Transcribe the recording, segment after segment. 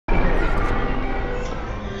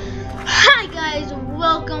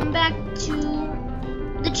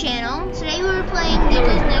today we were playing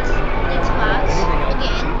Nicos Nextbots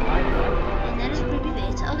again. And that is a creepy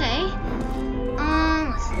face. Okay.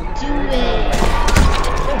 Let's do it.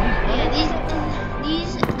 Yeah,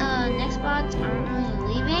 these Nextbots aren't really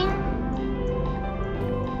leaving.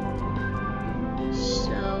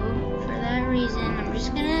 So for that reason, I'm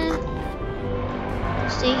just gonna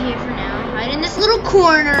stay here for now. Hide in this little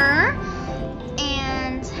corner.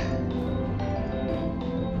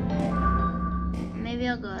 Maybe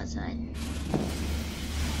I'll go outside.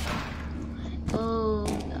 Oh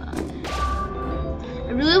god.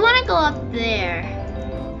 I really want to go up there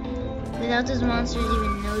without those monsters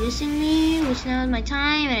even noticing me, which now is my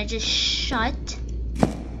time, and it just shut.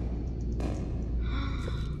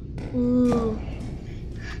 Ooh.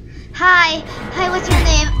 Hi, what's your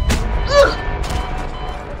name? Ugh.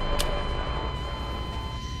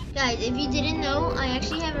 Guys, if you didn't know, I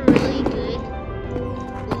actually have a really good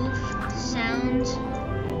sound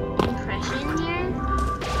impression here.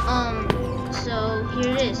 So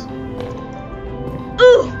here it is.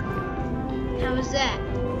 Ooh! How was that?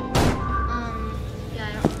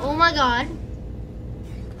 Yeah, oh my god.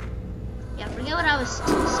 Yeah, forget what I was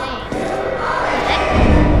saying.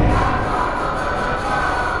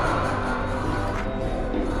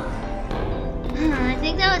 I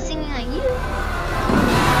think that was singing like you.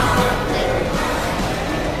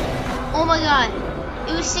 Oh my god.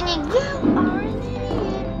 It was singing, you are an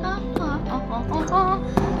idiot.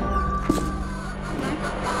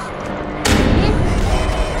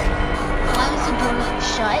 Why was the door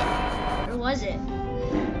shut? Or was it?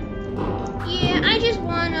 Yeah, I just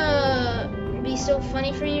wanna be so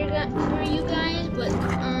funny for you guys, but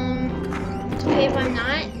it's okay if I'm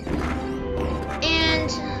not. And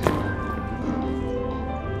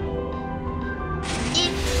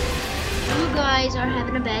if you guys are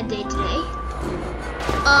having a bad day today,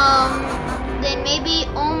 then maybe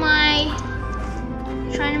all my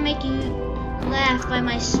trying to make you laugh by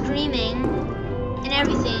my screaming and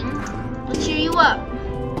everything will cheer you up.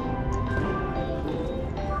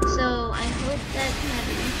 So I hope that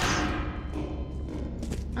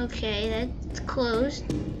happens. Okay, that's closed.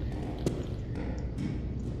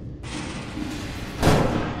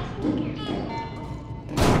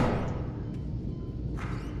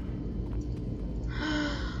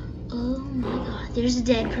 There's a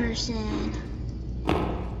dead person.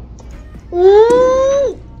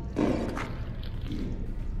 Ooh!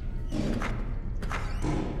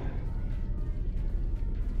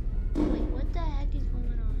 Wait, what the heck is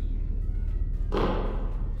going on here?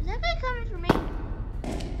 Is that guy coming for me?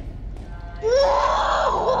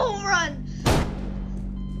 Whoa! Run!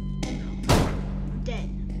 I'm dead.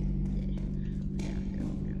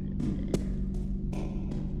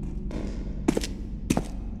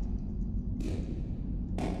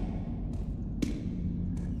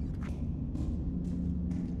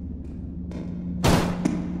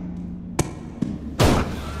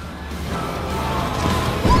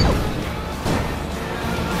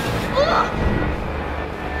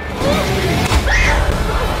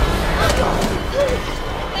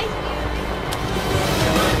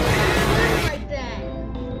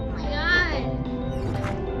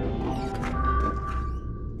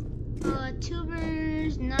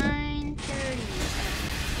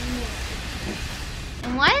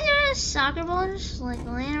 Why is there a soccer ball just like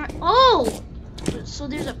laying around? Oh! So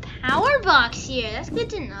there's a power box here. That's good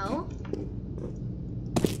to know.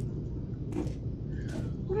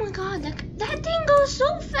 Oh my god, that thing goes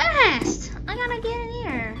so fast. I gotta get in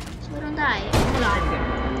here so I don't die. Oh my god.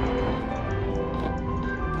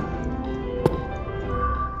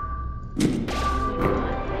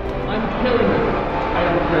 I'm killing you. I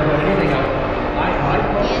don't care about anything else.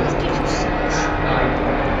 Yeah, this picture sucks.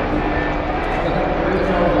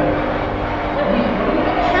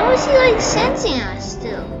 How is he like sensing us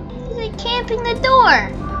still? He's like camping the door.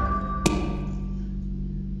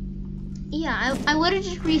 Yeah, I would have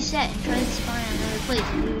just reset and tried to spawn in another place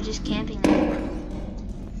and we were just camping there.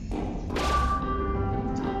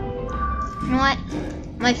 You know what?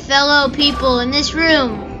 My fellow people in this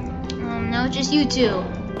room. No, just you two.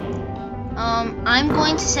 I'm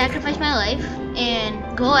going to sacrifice my life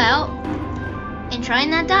and go out and try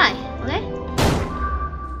and not die, okay?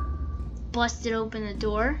 Busted open the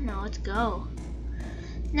door. Now let's go.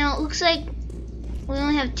 Now it looks like we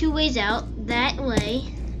only have two ways out. That way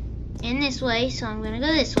and this way. So I'm gonna go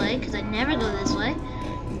this way because I never go this way.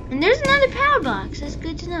 And there's another power box. That's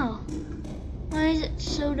good to know. Why is it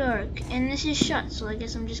so dark? And this is shut, so I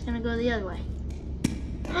guess I'm just gonna go the other way.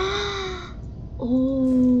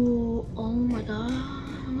 Oh my god.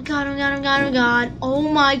 Oh my god, oh my god, oh my god, oh my god. Oh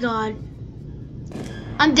my god.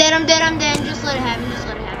 I'm dead. Just let it happen.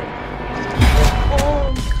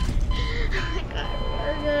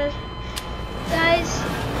 Guys,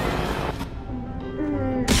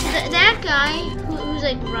 that guy who's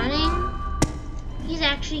like running, he's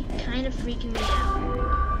actually kind of freaking me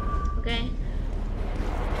out. Okay?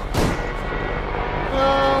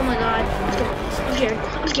 Oh my god. Let's go. I'm scared.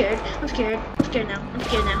 I'm scared. I'm scared. I'm scared now. I'm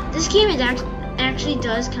scared now. This game is actually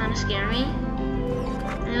does kind of scare me.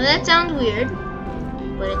 I know that sounds weird,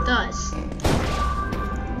 but it does.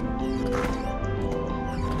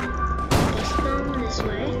 Just go this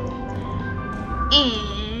way.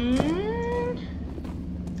 And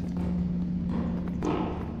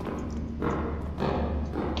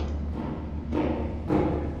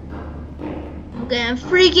okay, I'm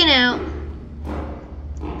freaking out.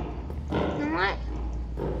 You know what?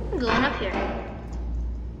 I'm going up here.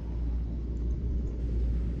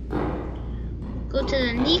 Go to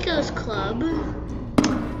the Nicos Club.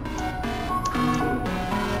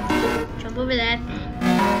 Jump over that thing.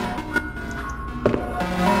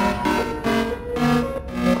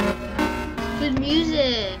 Good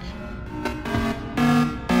music.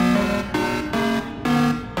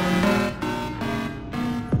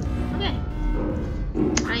 Okay.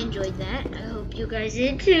 I enjoyed that. I hope you guys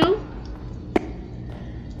did too.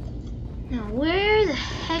 Now, where the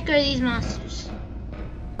heck are these monsters?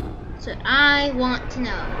 So I want to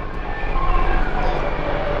know.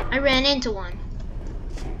 I ran into one.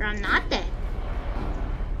 But I'm not dead.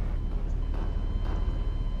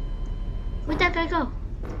 Where'd that guy go?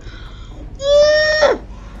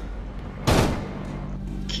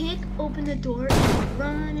 Kick open the door and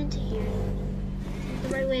run into here. That's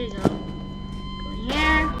the right way to go. Go in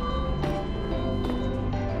here.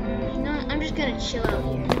 You know, I'm just gonna chill out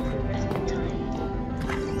here for the rest of the time.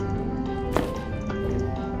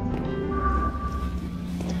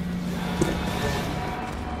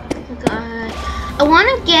 Oh god. I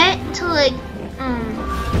wanna get to like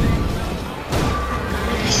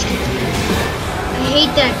I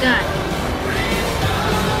hate that guy.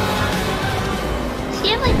 Does he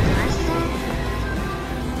have like glasses on?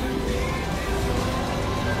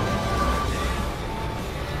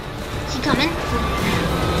 Is he coming?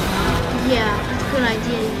 Yeah, that's a good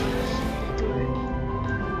idea.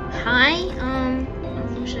 Hi,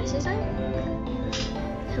 should I say something?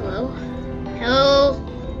 Hello? Hello?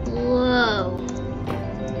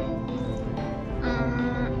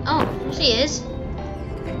 Oh, there she is.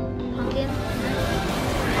 Pumpkin.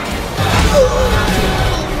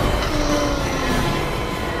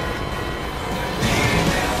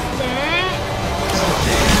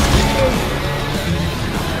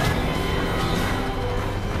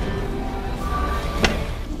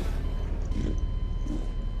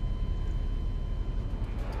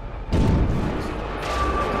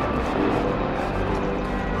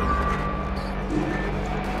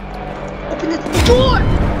 Open the door!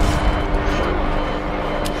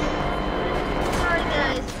 Sorry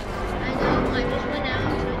guys. I know I just went out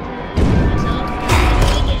and tried to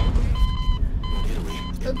myself.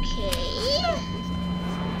 Okay.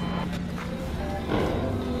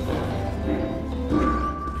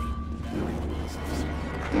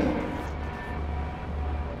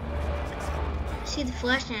 See the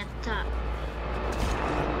flashlight at the top.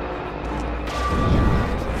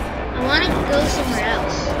 I want to go somewhere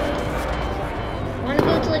else. I want to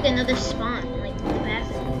go to like another spawn, like the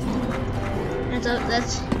bathroom.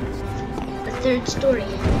 That's the third story.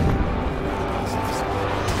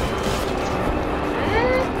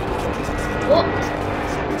 Whoa!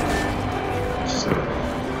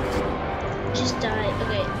 Just died.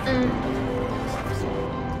 Okay.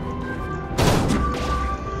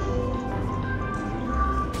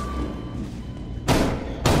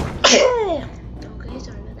 Okay,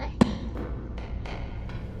 sorry about that.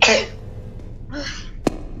 Okay.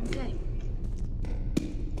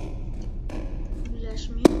 Bless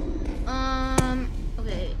me.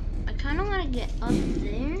 Okay. I kind of want to get up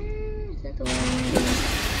there. Is that the one?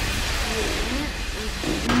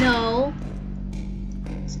 No.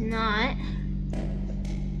 It's not.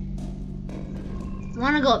 I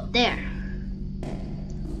want to go up there.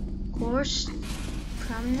 Of course.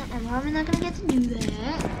 I'm probably not going to get to do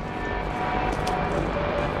that.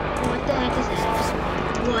 What the heck is that?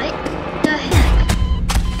 What the heck?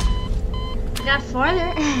 I got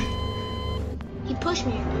farther. He pushed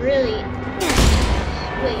me really.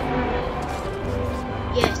 Wait.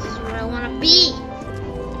 Yes, this is where I want to be.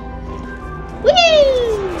 Whee!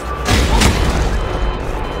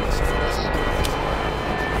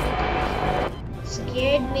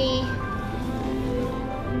 Scared me.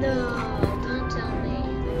 No, don't tell me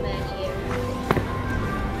I'm back here.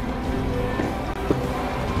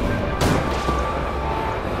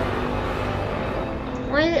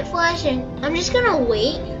 Why is it flashing? I'm just gonna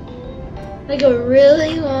wait. like a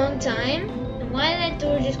really long time. And why did that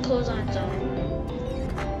door just close on its own?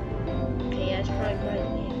 Okay, yeah, it's probably part of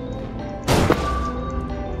the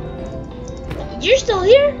game. You're still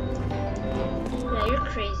here? Yeah, you're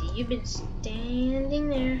crazy. You've been standing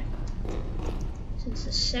there since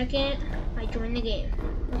the second I joined the game.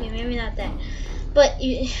 Okay, maybe not that. But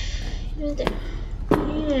you went there.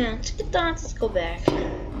 Yeah, let's get dots, let's go back.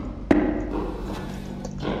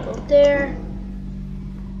 Go there.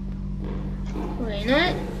 Wait, you know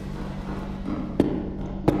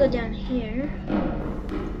what? Go down here.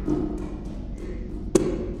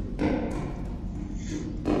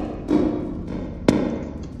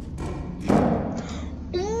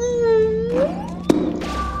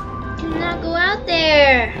 Do not go out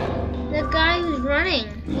there. The guy who's running,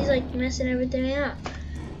 he's like messing everything up.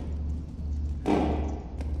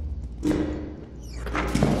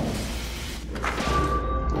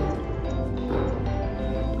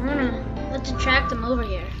 Let's attract them over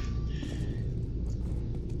here.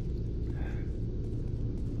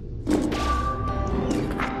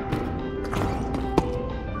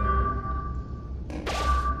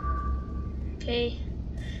 Okay.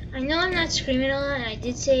 I know I'm not screaming a lot, and I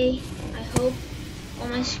did say I hope all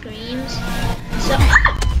my screams. So,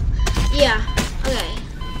 yeah. Okay.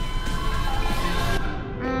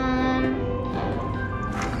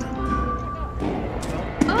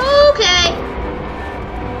 Okay.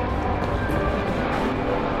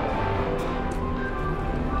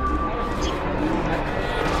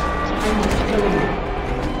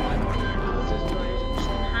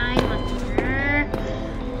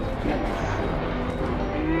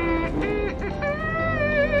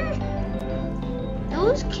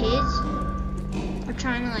 Those kids are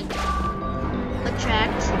trying to like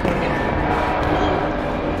attract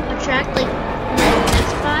like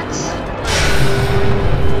Nextbots.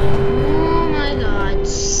 Oh my god,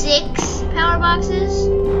 6 power boxes.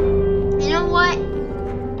 You know what?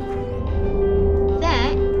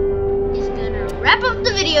 That is gonna wrap up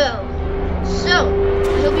the video. So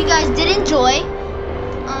I hope you guys did enjoy.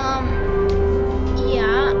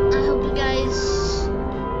 Yeah, I hope you guys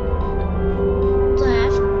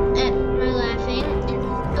laughed at my laughing.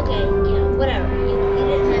 Okay, yeah, whatever. You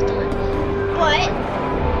didn't have to laugh.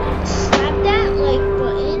 But slap that like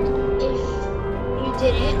button if you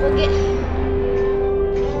didn't. We'll get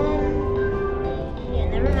yeah,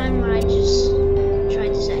 never mind what I just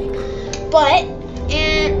tried to say. But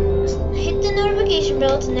and hit the notification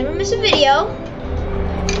bell to never miss a video.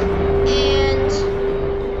 And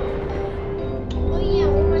oh yeah,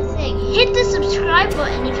 one more thing. Hit the subscribe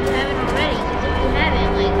button if you haven't already. Because if you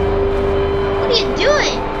haven't, like, what are you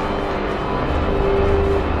doing?